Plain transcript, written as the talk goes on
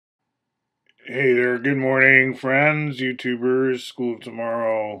Hey there, good morning, friends, YouTubers, School of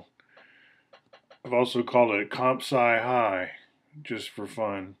Tomorrow. I've also called it CompSci High, just for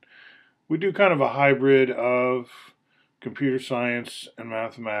fun. We do kind of a hybrid of computer science and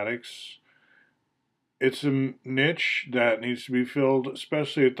mathematics. It's a niche that needs to be filled,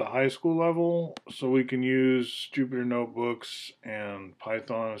 especially at the high school level, so we can use Jupyter notebooks and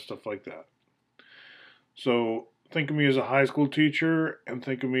Python and stuff like that. So think of me as a high school teacher and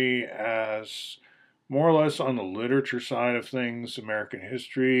think of me as more or less on the literature side of things, American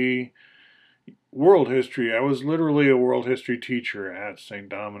history, world history. I was literally a world history teacher at St.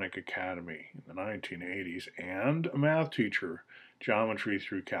 Dominic Academy in the 1980s and a math teacher, geometry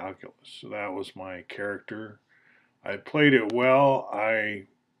through calculus. So that was my character. I played it well. I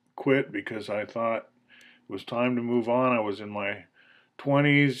quit because I thought it was time to move on. I was in my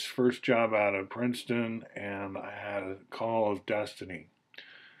 20s, first job out of Princeton, and I had a call of destiny.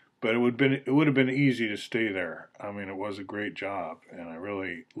 But it would have been easy to stay there. I mean, it was a great job, and I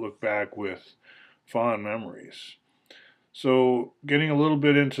really look back with fond memories. So, getting a little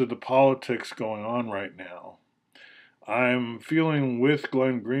bit into the politics going on right now, I'm feeling with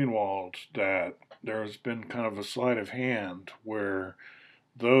Glenn Greenwald that there's been kind of a sleight of hand where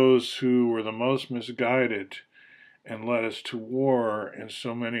those who were the most misguided and led us to war in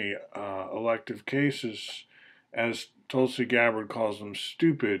so many elective cases, as Tulsi Gabbard calls them,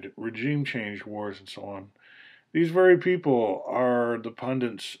 stupid regime change wars and so on. These very people are the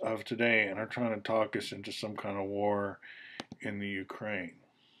pundits of today and are trying to talk us into some kind of war in the Ukraine.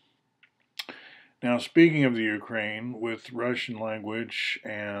 Now, speaking of the Ukraine, with Russian language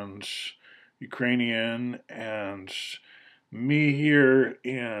and Ukrainian and me here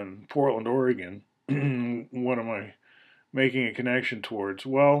in Portland, Oregon, what am I making a connection towards?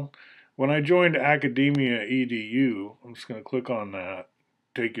 Well, when I joined Academia EDU, I'm just going to click on that,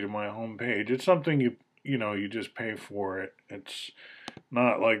 take you to my homepage. It's something you just pay for it. It's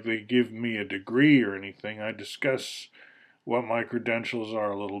not like they give me a degree or anything. I discuss what my credentials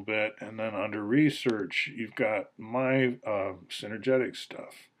are a little bit, and then under research, you've got my Synergetics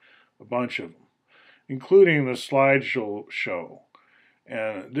stuff, a bunch of them, including the slideshow show.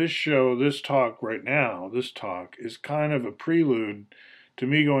 And this talk right now, this talk is kind of a prelude to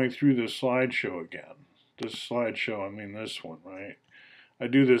me going through this slideshow again. This slideshow, I mean this one, right? I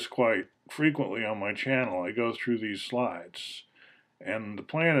do this quite frequently on my channel. I go through these slides. And the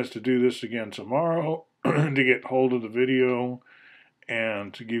plan is to do this again tomorrow to get hold of the video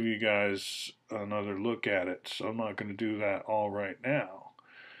and to give you guys another look at it. So I'm not going to do that all right now.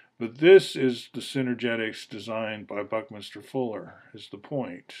 But this is the Synergetics designed by Buckminster Fuller, is the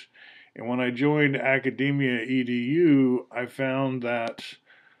point. And when I joined Academia EDU, I found that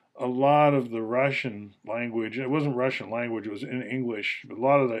a lot of the Russian language, it wasn't Russian language, it was in English, but a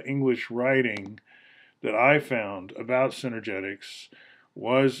lot of the English writing that I found about synergetics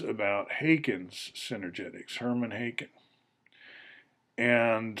was about Haken's synergetics, Herman Haken.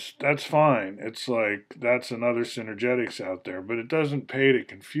 And that's fine. It's like that's another synergetics out there, but it doesn't pay to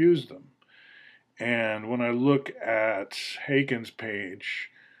confuse them. And when I look at Haken's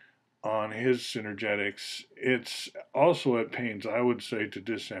page on his synergetics, it's also at pains, I would say, to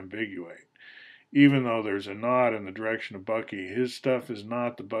disambiguate. Even though there's a nod in the direction of Bucky, his stuff is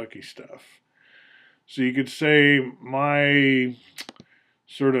not the Bucky stuff. So you could say my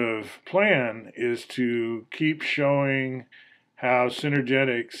sort of plan is to keep showing how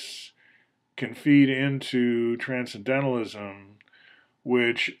synergetics can feed into transcendentalism,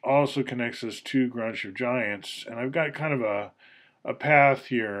 which also connects us to Grunch of Giants. And I've got kind of a path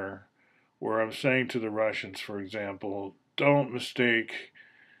here where I'm saying to the Russians, for example, don't mistake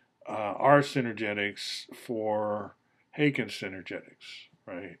our synergetics for Haken's synergetics,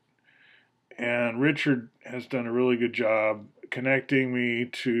 right? And Richard has done a really good job connecting me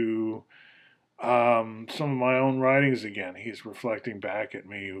to some of my own writings again. He's reflecting back at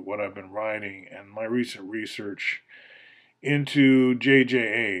me what I've been writing and my recent research into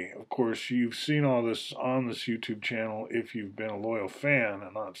JJA. Of course, you've seen all this on this YouTube channel if you've been a loyal fan.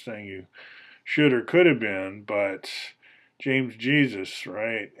 I'm not saying you should or could have been, but James Jesus,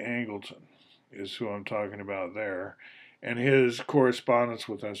 right, Angleton is who I'm talking about there. And his correspondence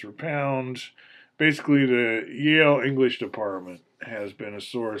with Ezra Pound. Basically, the Yale English department has been a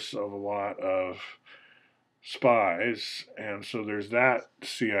source of a lot of spies, and so there's that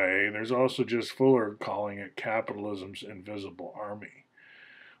CIA. There's also just Fuller calling it capitalism's invisible army,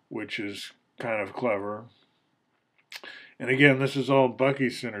 which is kind of clever. And again, this is all Bucky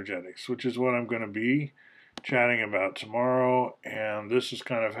Synergetics, which is what I'm going to be chatting about tomorrow, and this is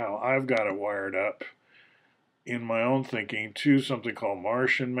kind of how I've got it wired up in my own thinking to something called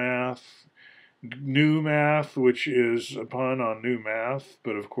Martian math GNU math, which is a pun on new math,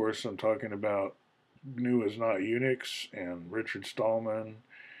 but of course I'm talking about GNU is not Unix, and Richard Stallman,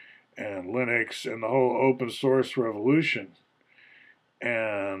 and Linux, and the whole open source revolution.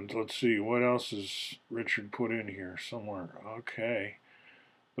 And let's see, what else has Richard put in here somewhere? Okay.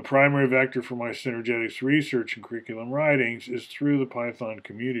 The primary vector for my Synergetics research and curriculum writings is through the Python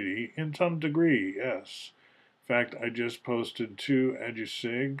community in some degree, yes. In fact, I just posted to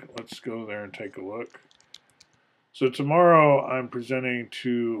EduSig. Let's go there and take a look. So tomorrow I'm presenting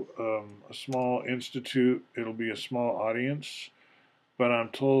to a small institute. It'll be a small audience, but I'm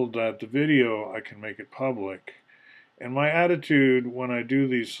told that the video, I can make it public. And my attitude when I do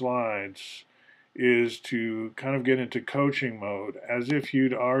these slides is to kind of get into coaching mode as if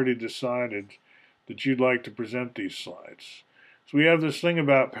you'd already decided that you'd like to present these slides. So we have this thing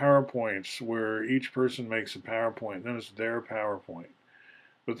about PowerPoints where each person makes a PowerPoint, and then it's their PowerPoint.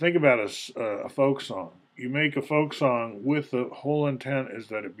 But think about a folk song. You make a folk song with the whole intent is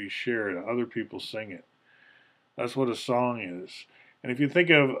that it be shared, other people sing it. That's what a song is. And if you think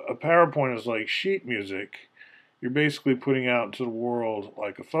of a PowerPoint as like sheet music, you're basically putting out into the world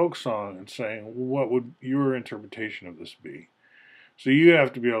like a folk song and saying, well, what would your interpretation of this be? So you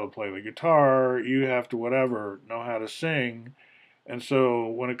have to be able to play the guitar, you have to whatever, know how to sing. And so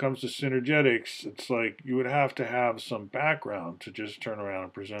when it comes to Synergetics, it's like you would have to have some background to just turn around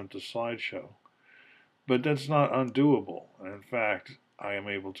and present the slideshow. But that's not undoable. And in fact, I am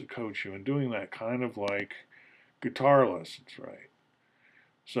able to coach you in doing that, kind of like guitar lessons, right?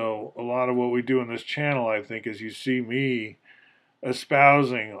 So a lot of what we do in this channel, I think, is you see me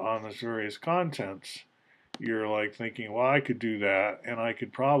espousing on this various contents, you're like thinking, well, I could do that, and I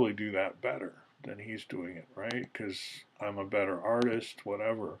could probably do that better than he's doing it, right? Because I'm a better artist,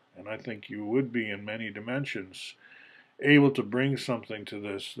 whatever. And I think you would be in many dimensions able to bring something to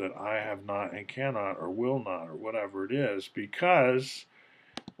this that I have not and cannot or will not or whatever it is, because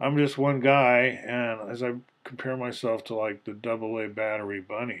I'm just one guy, and as I compare myself to like the AA battery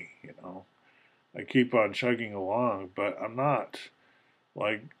bunny, I keep on chugging along, but I'm not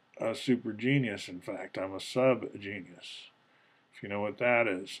like a super genius. In fact, I'm a sub-genius, if you know what that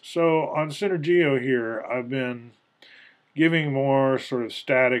is. So on Synergeo here, I've been giving more sort of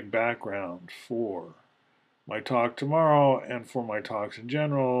static background for my talk tomorrow and for my talks in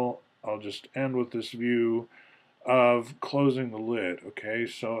general. I'll just end with this view of closing the lid, okay?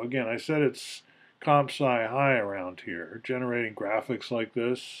 So again, I said it's CompSci high around here, generating graphics like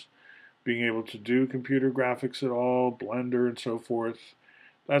this, being able to do computer graphics at all, Blender and so forth.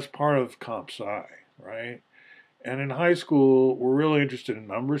 That's part of CompSci, right? And in high school, we're really interested in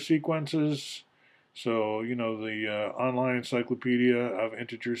number sequences. So, the online encyclopedia of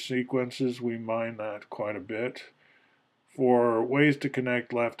integer sequences, we mine that quite a bit for ways to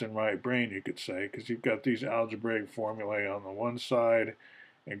connect left and right brain, you could say, because you've got these algebraic formulae on the one side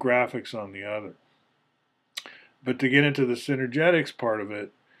and graphics on the other. But to get into the synergetics part of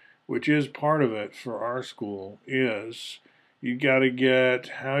it, which is part of it for our school, is you got to get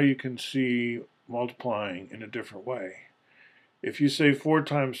how you can see multiplying in a different way. If you say 4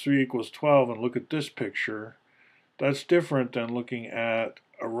 times 3 equals 12 and look at this picture, that's different than looking at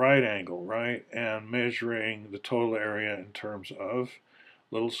a right angle, right, and measuring the total area in terms of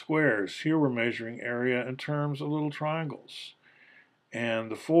little squares. Here we're measuring area in terms of little triangles.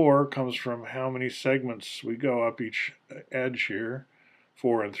 And the 4 comes from how many segments we go up each edge here,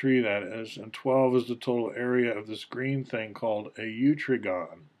 4 and 3 that is, and 12 is the total area of this green thing called a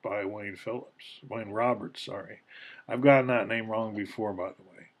eutrigon by Wayne Roberts, sorry. I've gotten that name wrong before, by the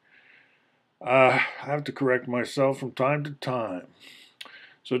way. I have to correct myself from time to time.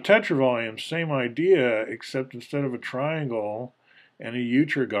 So tetravolume, same idea, except instead of a triangle and a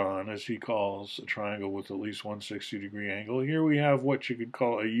eutrigon, as he calls a triangle with at least 160-degree angle, here we have what you could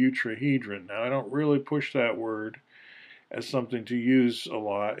call a eutrahedron. Now, I don't really push that word as something to use a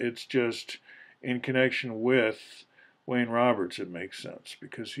lot. It's just in connection with Wayne Roberts, it makes sense,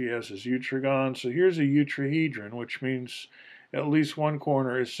 because he has his eutrigon. So here's a eutrahedron, which means at least one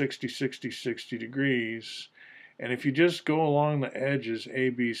corner is 60, 60, 60 degrees. And if you just go along the edges A,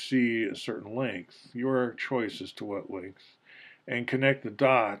 B, C a certain length, your choice as to what length, and connect the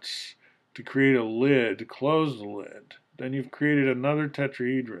dots to create a lid, to close the lid, then you've created another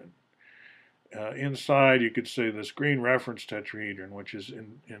tetrahedron. Inside, you could say this green reference tetrahedron, which is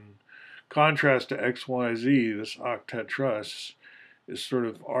in contrast to XYZ, this octettrus is sort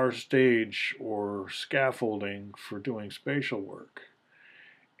of our stage or scaffolding for doing spatial work.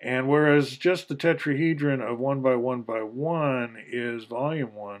 And whereas just the tetrahedron of 1 by 1 by 1 is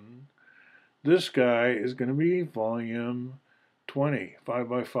volume 1, this guy is going to be volume 20, 5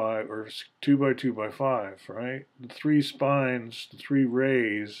 by 5, or 2 by 2 by 5, right? The three spines, the three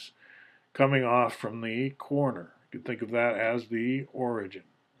rays coming off from the corner. You can think of that as the origin.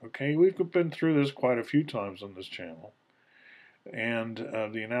 Okay, we've been through this quite a few times on this channel. And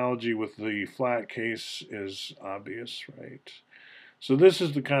the analogy with the flat case is obvious, right? So this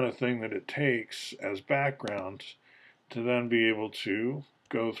is the kind of thing that it takes as background to then be able to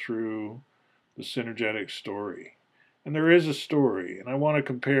go through the Synergetics story. And there is a story, and I want to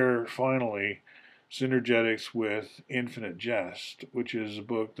compare, finally, Synergetics with Infinite Jest, which is a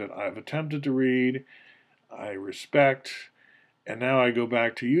book that I've attempted to read, I respect, and now I go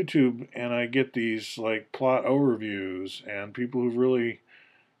back to YouTube and I get these like plot overviews, and people who've really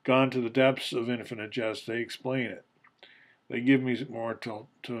gone to the depths of Infinite Jest, they explain it. They give me more to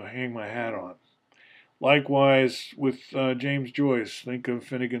hang my hat on. Likewise, with James Joyce, think of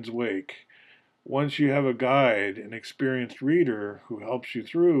Finnegan's Wake. Once you have a guide, an experienced reader who helps you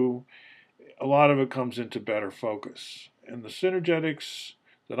through, a lot of it comes into better focus. And the Synergetics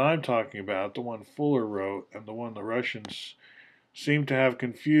that I'm talking about, the one Fuller wrote and the one the Russians seem to have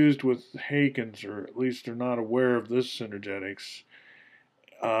confused with Haken's, or at least they're not aware of this Synergetics,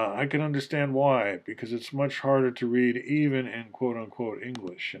 I can understand why, because it's much harder to read even in quote-unquote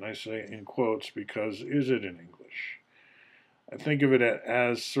English. And I say in quotes because is it in English? I think of it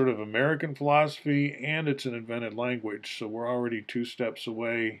as sort of American philosophy, and it's an invented language, so we're already 2 steps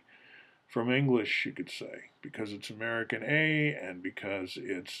away from English, you could say, because it's American A, and because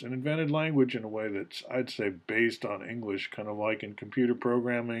it's an invented language in a way that's, I'd say, based on English, kind of like in computer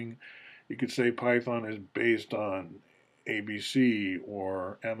programming. You could say Python is based on ABC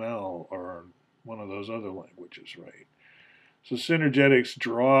or ML or one of those other languages, right? So Synergetics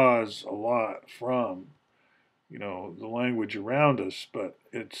draws a lot from the language around us, but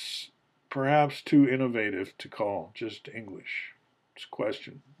it's perhaps too innovative to call just English. It's a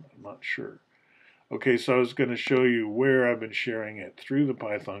question. I'm not sure. Okay, so I was going to show you where I've been sharing it through the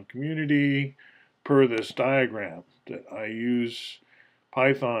Python community per this diagram that I use.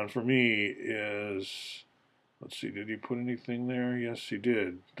 Python for me is, let's see, did he put anything there? Yes, he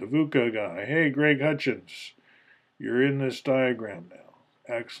did. The VUCA guy. Hey, Greg Hutchins, you're in this diagram now.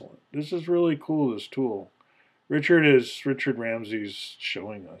 Excellent. This is really cool, this tool. Richard Ramsey's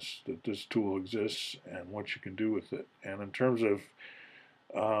showing us that this tool exists and what you can do with it. And in terms of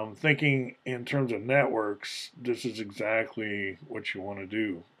thinking in terms of networks, this is exactly what you want to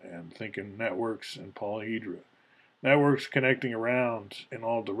do. And think in networks and polyhedra. Networks connecting around in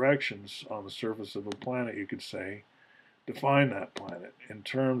all directions on the surface of a planet, you could say, define that planet in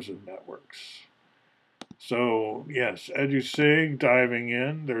terms of networks. So yes, EduSig, diving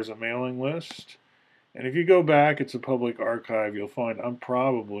in, there's a mailing list. And if you go back, it's a public archive, you'll find I'm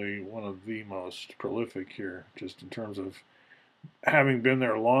probably one of the most prolific here, just in terms of having been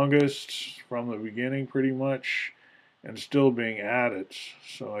there longest from the beginning pretty much, and still being at it.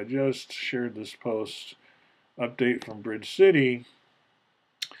 So I just shared this post update from Bridge City,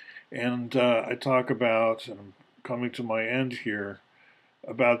 and I talk about, and I'm coming to my end here,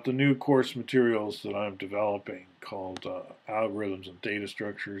 about the new course materials that I'm developing called Algorithms and Data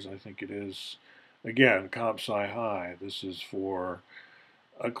Structures, I think it is. Again, CompSci High. This is for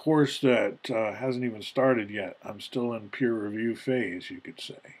a course that hasn't even started yet. I'm still in peer review phase, you could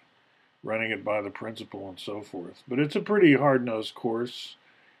say, running it by the principal and so forth. But it's a pretty hard-nosed course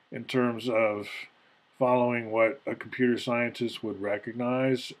in terms of following what a computer scientist would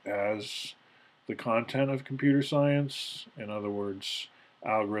recognize as the content of computer science. In other words,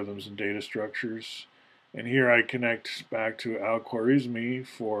 algorithms and data structures. And here I connect back to al-Khwarizmi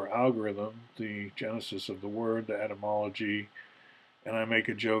for algorithm, the genesis of the word, the etymology, and I make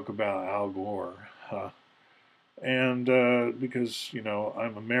a joke about Al Gore. And because,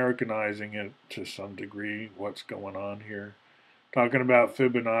 I'm Americanizing it to some degree, what's going on here. Talking about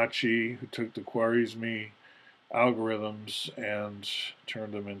Fibonacci, who took the Khwarizmi algorithms and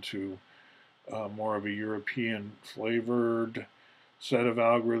turned them into more of a European flavored set of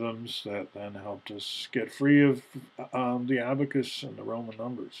algorithms that then helped us get free of the abacus and the Roman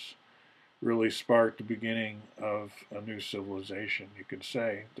numbers. Really sparked the beginning of a new civilization, you could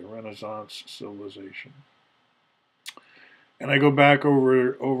say, the Renaissance civilization. And I go back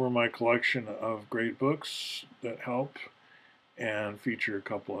over my collection of great books that help and feature a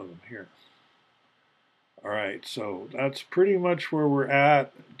couple of them here. All right, so that's pretty much where we're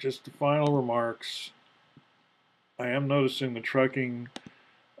at. Just the final remarks. I am noticing the trucking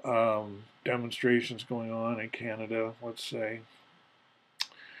demonstrations going on in Canada, let's say.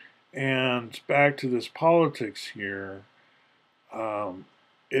 And back to this politics here,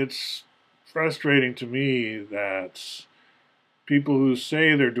 it's frustrating to me that people who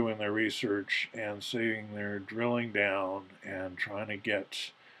say they're doing their research and saying they're drilling down and trying to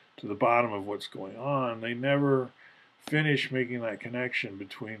get to the bottom of what's going on, they never finish making that connection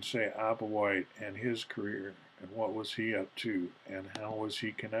between, say, Applewhite and his career and what was he up to and how was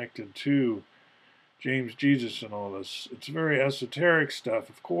he connected to James Jesus and all this. It's very esoteric stuff,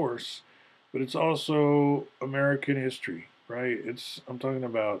 of course, but it's also American history, right? I'm talking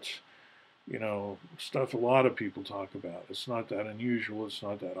about, stuff a lot of people talk about. It's not that unusual, it's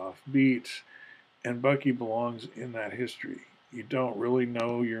not that offbeat, and Bucky belongs in that history. You don't really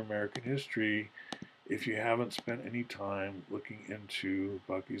know your American history if you haven't spent any time looking into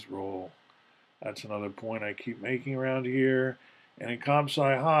Bucky's role. That's another point I keep making around here. And in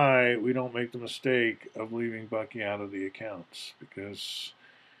CompSci High, we don't make the mistake of leaving Bucky out of the accounts because,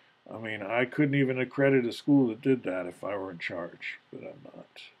 I couldn't even accredit a school that did that if I were in charge, but I'm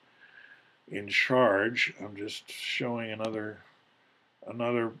not in charge. I'm just showing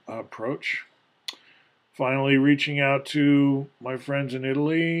another approach. Finally, reaching out to my friends in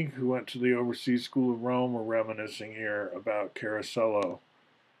Italy who went to the Overseas School of Rome. We're reminiscing here about Carosello.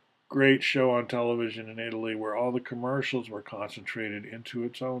 Great show on television in Italy where all the commercials were concentrated into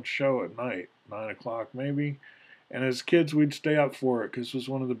its own show at night, 9 o'clock maybe. And as kids, we'd stay up for it because it was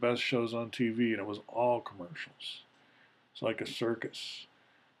one of the best shows on TV, and it was all commercials. It's like a circus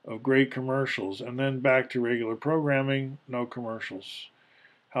of great commercials. And then back to regular programming, no commercials.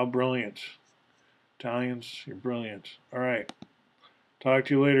 How brilliant. Italians, you're brilliant. All right. Talk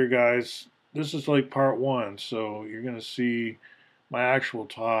to you later, guys. This is like part one, so you're going to see my actual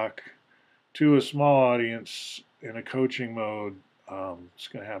talk to a small audience in a coaching mode. It's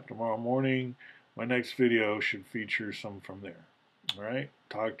going to happen tomorrow morning. My next video should feature some from there. All right.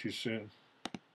 Talk to you soon.